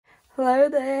Hello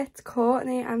there, it's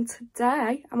Courtney and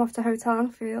today I'm off to Hotel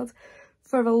Anfield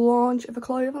for a launch of a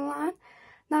clothing line.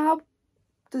 Now,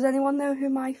 does anyone know who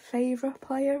my favourite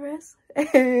player is?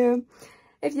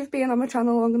 If you've been on my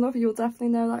channel long enough, you'll definitely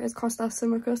know that is Kostas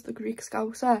Tsimikas, the Greek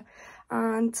Scouser.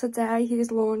 And today he is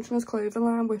launching his clothing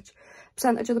line, which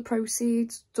percentage of the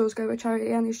proceeds does go to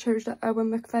charity, and he's chosen the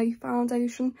Owen McVeigh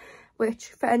Foundation, which,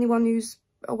 for anyone who's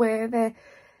aware of it,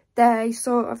 they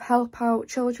sort of help out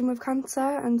children with cancer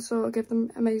and sort of give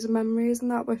them amazing memories and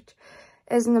that, which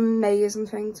is an amazing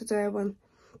thing to do and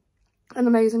an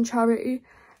amazing charity.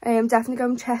 Definitely go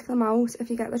and check them out if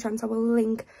you get the chance. I will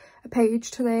link a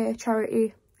page to their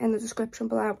charity in the description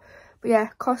below. But yeah,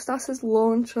 Kostas is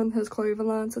launching his clothing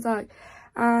line today,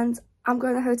 and I'm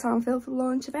going to Hotel Anfield for the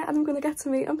launch of it, and I'm going to get to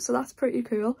meet him, so that's pretty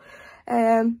cool.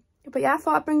 But yeah, I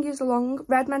thought I'd bring you along.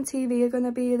 Redmen TV are going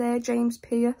to be there. James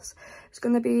Pierce is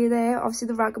going to be there. Obviously,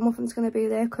 the Ragamuffins going to be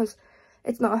there because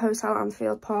it's not a Hotel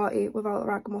Anfield party without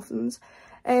the Ragamuffins.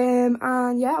 And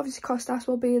yeah, obviously Kostas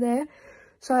will be there.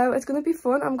 So it's going to be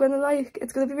fun.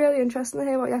 It's going to be really interesting to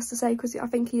hear what he has to say, because I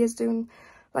think he is doing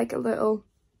like a little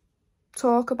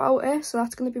talk about it. So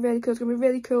that's going to be really cool. It's going to be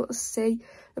really cool to see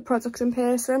the products in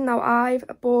person. Now, I've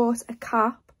bought a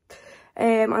cap.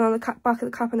 And on the back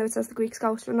of the cap, I know it says the Greek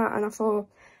Scouser and that, and I thought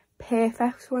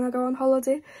perfect when I go on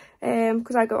holiday,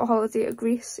 because I go on holiday to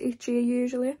Greece each year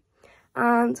usually.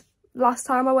 And last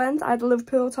time I went, I had a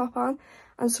Liverpool top on,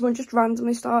 and someone just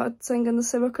randomly started singing the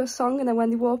Tsimikas song, and then when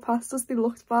they walked past us, they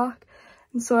looked back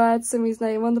and saw I had Tsimi's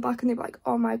name on the back, and they were like,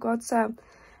 oh my god. So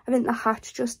I think the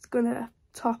hat's just gonna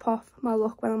top off my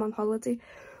look when I'm on holiday.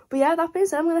 But yeah, that being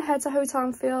said, I'm going to head to Hotel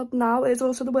Anfield now. It's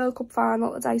also the World Cup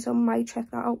final today, so I might check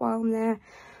that out while I'm there.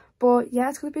 But yeah,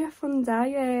 it's going to be a fun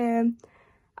day.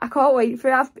 I can't wait for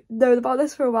it. I've known about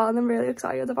this for a while and I'm really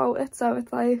excited about it. So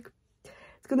it's like,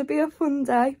 it's going to be a fun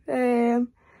day. I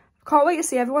can't wait to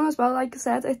see everyone as well. Like I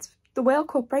said, it's the World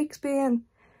Cup break's being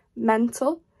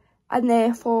mental, and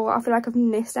therefore I feel like I've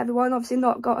missed everyone. Obviously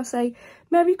not got to say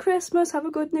Merry Christmas, have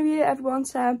a good New Year, everyone.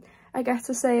 So I get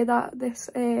to say that this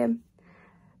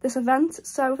event.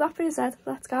 So with that being said,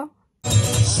 let's go.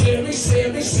 Tsimi,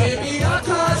 Tsimi, Tsimi,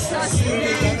 Kostas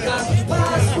Tsimikas,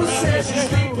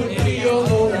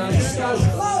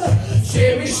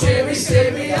 Tsimi, Tsimi,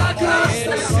 Tsimi, Kostas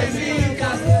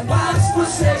Tsimikas,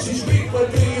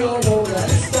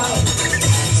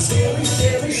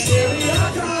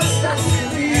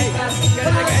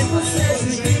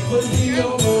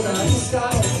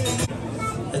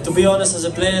 To be honest, as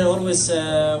a player, always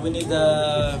we need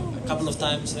a couple of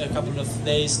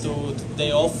days to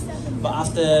day off. But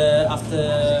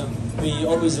after we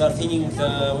always were thinking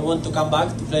we want to come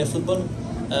back to play football.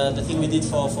 The thing we did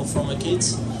from the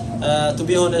kids. To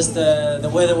be honest, the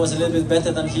weather was a little bit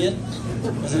better than here.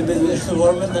 It was a little bit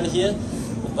warmer than here.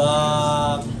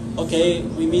 But okay,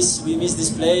 we miss this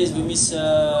place. We miss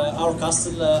our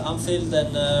castle, Anfield,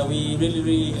 and we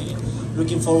really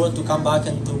looking forward to come back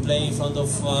and to play in front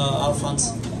of our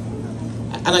fans.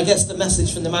 And I guess the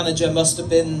message from the manager must have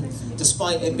been,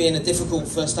 despite it being a difficult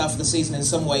first half of the season in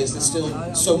some ways, there's still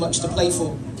so much to play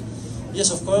for. Yes,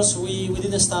 of course, we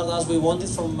didn't start as we wanted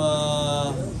from,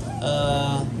 but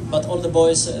all the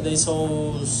boys, they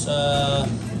saw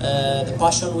the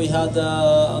passion we had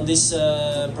on this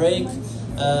break,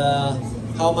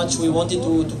 how much we wanted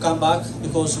to come back,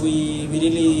 because we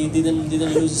really didn't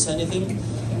lose anything.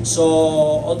 So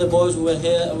all the boys we were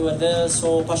there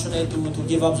so passionate to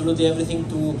give absolutely everything,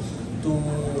 to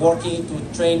working, to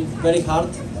train very hard,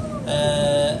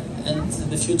 and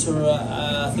the future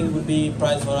I think will be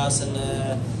bright for us, and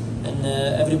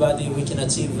everybody we can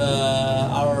achieve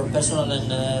our personal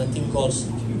and team goals.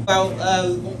 About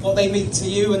what they mean to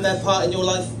you and their part in your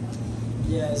life?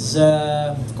 Yes,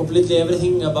 completely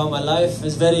everything about my life.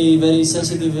 It's very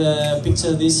sensitive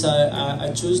picture. This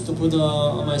I choose to put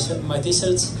on my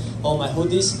t-shirts or my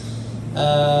hoodies.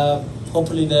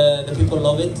 Hopefully the people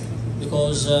love it,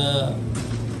 because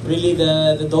really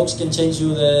the dogs can change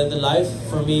you the life.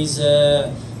 For me, is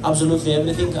absolutely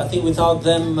everything. I think without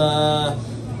them I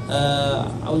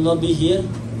will not be here,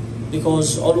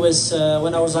 because always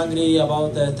when I was angry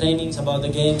about the trainings, about the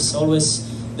games, always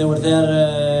they were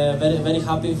there, very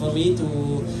happy for me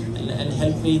and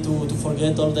help me to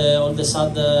forget all the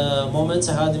sad moments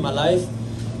I had in my life.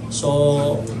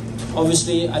 So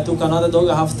obviously I took another dog.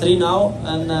 I have 3 now,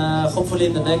 and hopefully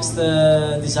in the next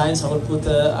designs I will put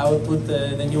the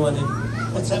new one in.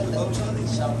 What's that?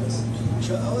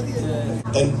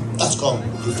 Then that's gone.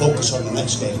 You focus on the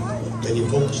next game. Then you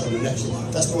focus on the next one.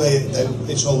 That's the way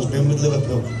it's always been with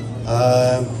Liverpool.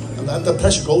 And the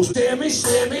pressure goes. Tsimi,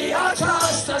 Tsimi,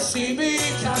 Kostas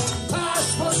Tsimikas,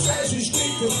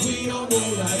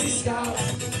 roller scout.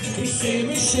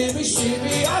 Tsimi, Tsimi,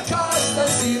 Tsimi, a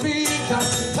Kostas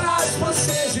Tsimikas. Passport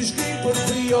says his Greek would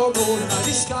be your roller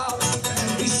scout.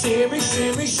 Tsimi,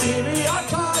 Tsimi, Tsimi, a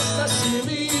Kostas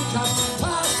Tsimikas.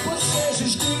 Passport says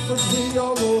his Greek would be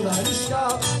your roller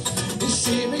scout.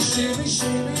 Tsimi, Tsimi,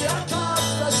 Tsimi, a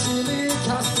Kostas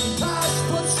Tsimikas.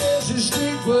 Passport says his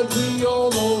Greek would be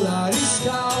your roller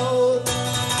scout.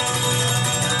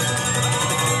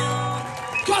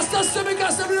 Kostas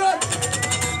Tsimikas, everyone!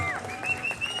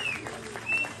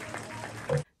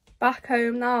 Back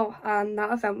home now, and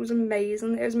that event was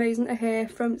amazing. It was amazing to hear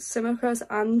from Tsimikas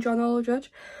and John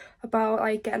Aldridge about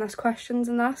like getting asked questions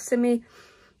and that. Tsimi,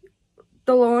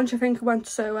 the launch I think went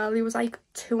so well. There was like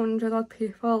 200 odd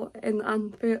people in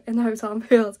the Hotel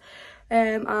Anfield,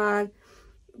 and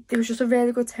there was just a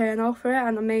really good turnout for it,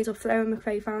 and I made up for the Owen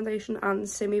McVeigh Foundation and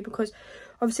Tsimi because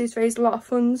obviously it's raised a lot of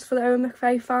funds for the Owen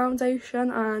McVeigh Foundation,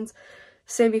 and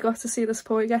Tsimi got to see the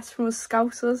support he gets from us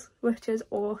Scousers, which is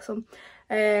awesome.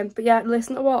 But yeah,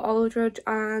 listen to what Aldridge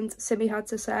and Tsimi had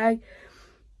to say.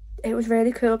 It was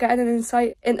really cool getting an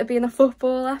insight into being a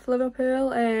footballer for Liverpool.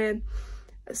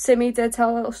 Tsimi did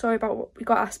tell a little story about what we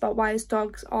got asked about why his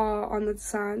dogs are on the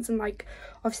designs, and like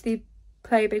obviously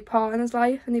play a big part in his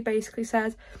life, and he basically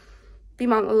said the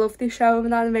amount of love they show him,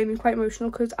 and that made me quite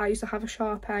emotional because I used to have a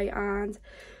Shar-Pei, and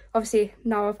obviously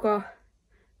now I've got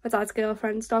my dad's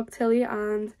girlfriend's dog Tilly,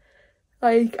 and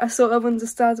like I sort of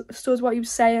understood what he was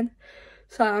saying.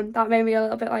 So that made me a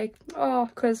little bit like, oh,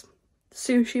 because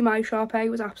Sushi, my Shar-Pei,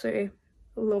 was absolutely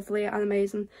lovely and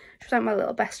amazing. She was like my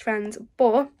little best friend.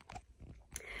 But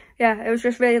yeah, it was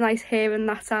just really nice hearing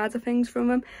that side of things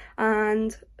from him,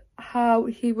 and how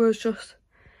he was just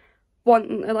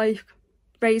wanting to like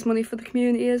raise money for the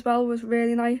community as well was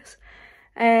really nice.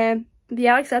 Yeah,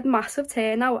 like I said, massive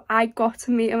turnout. I got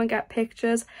to meet him and get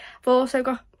pictures. I've also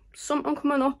got something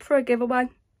coming up for a giveaway,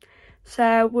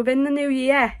 so within the new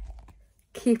year,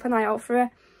 keep an eye out for it.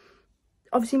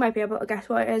 Obviously you might be able to guess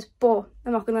what it is, but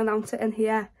I'm not going to announce it in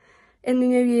here. In the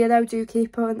new year though, do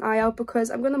keep an eye out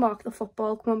because I'm going to mark the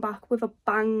football coming back with a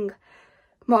bang.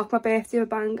 Mark my birthday with a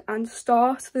bang and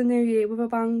start the new year with a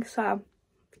bang, so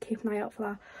keep an eye out for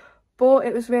that. But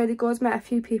it was really good. Met a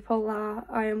few people that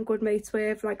I am good mates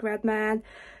with, like Red Men.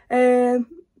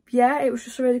 Yeah, it was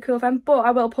just a really cool event, but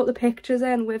I will put the pictures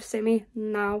in with Tsimi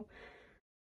now.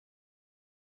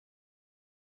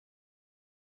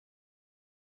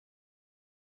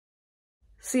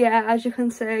 So yeah, as you can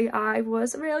see, I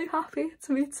was really happy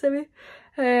to meet Tsimi,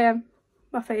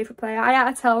 my favourite player. I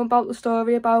had to tell him about the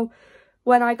story about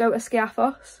when I go to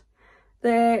Skiathos.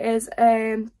 There is,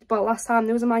 well, last time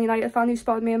there was a Man United fan who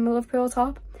spotted me in the Liverpool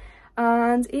top,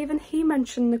 and even he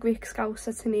mentioned the Greek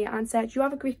Scouser to me and said, you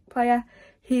have a Greek player,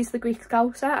 he's the Greek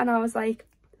Scouser, and I was like,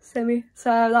 Tsimi. So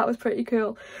that was pretty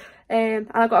cool. And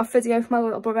I got a video from my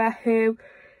little brother who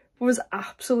was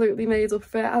absolutely made up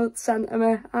for it. I sent him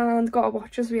it and got to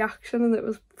watch his reaction, and it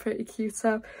was pretty cute.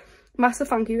 So massive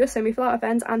thank you to Tsimi for that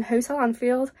event, and Hotel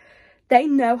Anfield, they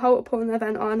know how to put an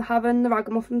event on. Having the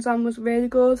ragamuffins on was really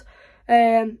good.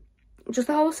 Just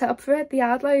the whole setup for it, they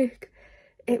had like,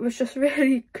 it was just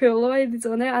really cool the way they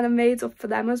done it, and it made up for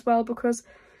them as well because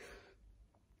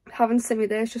having Tsimi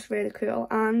there is just really cool,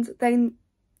 and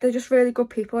they're just really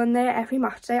good people in there. Every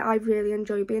match day I really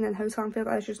enjoy being in Hotel Anfield,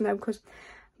 I just know, because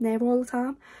I'm there all the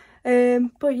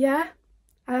time. But yeah,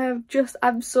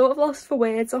 I'm sort of lost for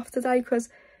words off today because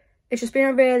it's just been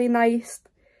a really nice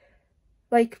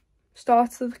like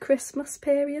start to the Christmas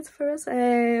period for us.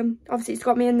 Obviously it's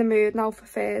got me in the mood now for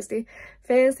Thursday.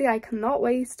 I cannot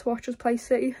wait to watch us play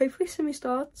City. Hopefully Tsimi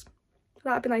starts,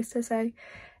 that'd be nice to say.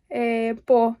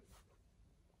 But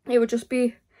it would just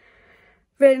be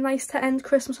really nice to end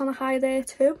Christmas on a high there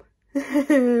too.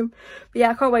 But yeah,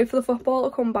 I can't wait for the football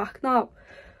to come back now.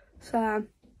 So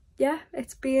yeah,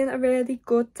 it's been a really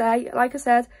good day. Like I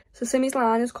said, so Tsimi's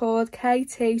line is called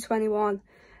KT21.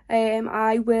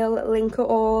 I will link it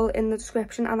all in the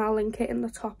description, and I'll link it in the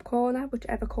top corner,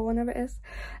 whichever corner it is.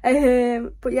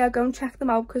 But yeah, go and check them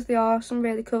out because they are some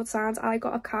really cool designs. I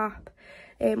got a cap,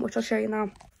 which I'll show you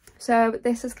now. So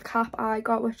this is the cap I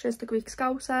got, which is the Greek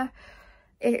Scouser.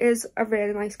 It is a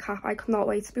really nice cap. I cannot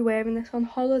wait to be wearing this on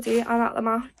holiday and at the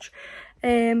match.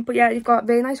 But yeah, you've got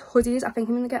really nice hoodies. I think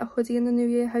I'm going to get a hoodie in the new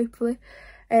year, hopefully.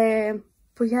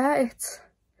 But yeah, it's,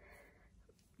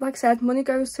 like I said, money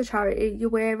goes to charity. You're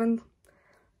wearing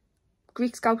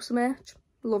Greek Scouser merch.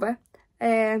 Love it.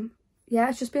 Yeah,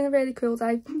 it's just been a really cool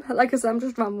day. Like I said, I'm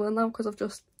just rambling now because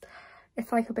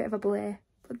it's like a bit of a blur.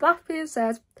 But that being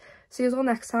said, see you all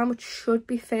next time, which should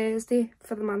be Thursday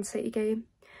for the Man City game.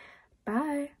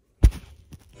 Bye.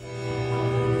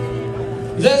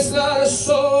 There's not a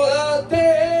soul out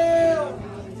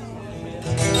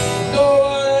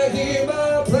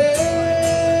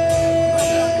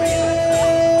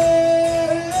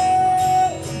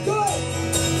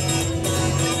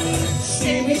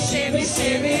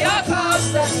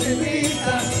Kostas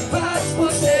Tsimikas, past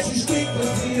possessions Greek,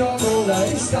 but we all know that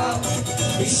it's stop.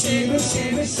 Tsimi,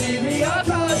 Tsimi, Tsimi,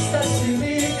 Kostas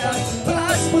Tsimikas,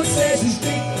 past possessions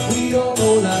Greek, we all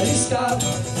know that it's stop.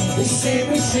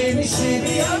 Tsimi, Tsimi,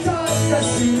 Tsimi, Kostas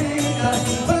Tsimikas,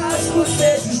 past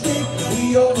possessions Greek,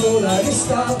 we all know that it's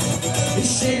stop.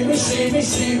 Tsimi, Tsimi,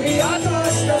 Tsimi,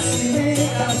 Kostas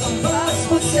Tsimikas, past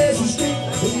possessions Greek,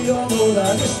 we all know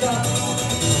that it's stop.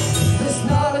 There's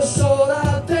not a soul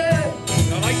out there,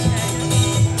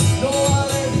 no one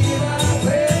that give I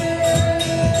pray.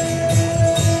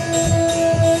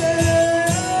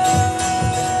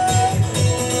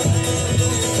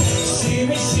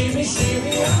 Tsimi, Tsimi,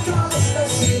 Tsimi,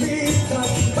 Kostas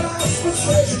Tsimikas, past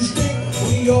possessions Greek,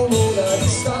 we all know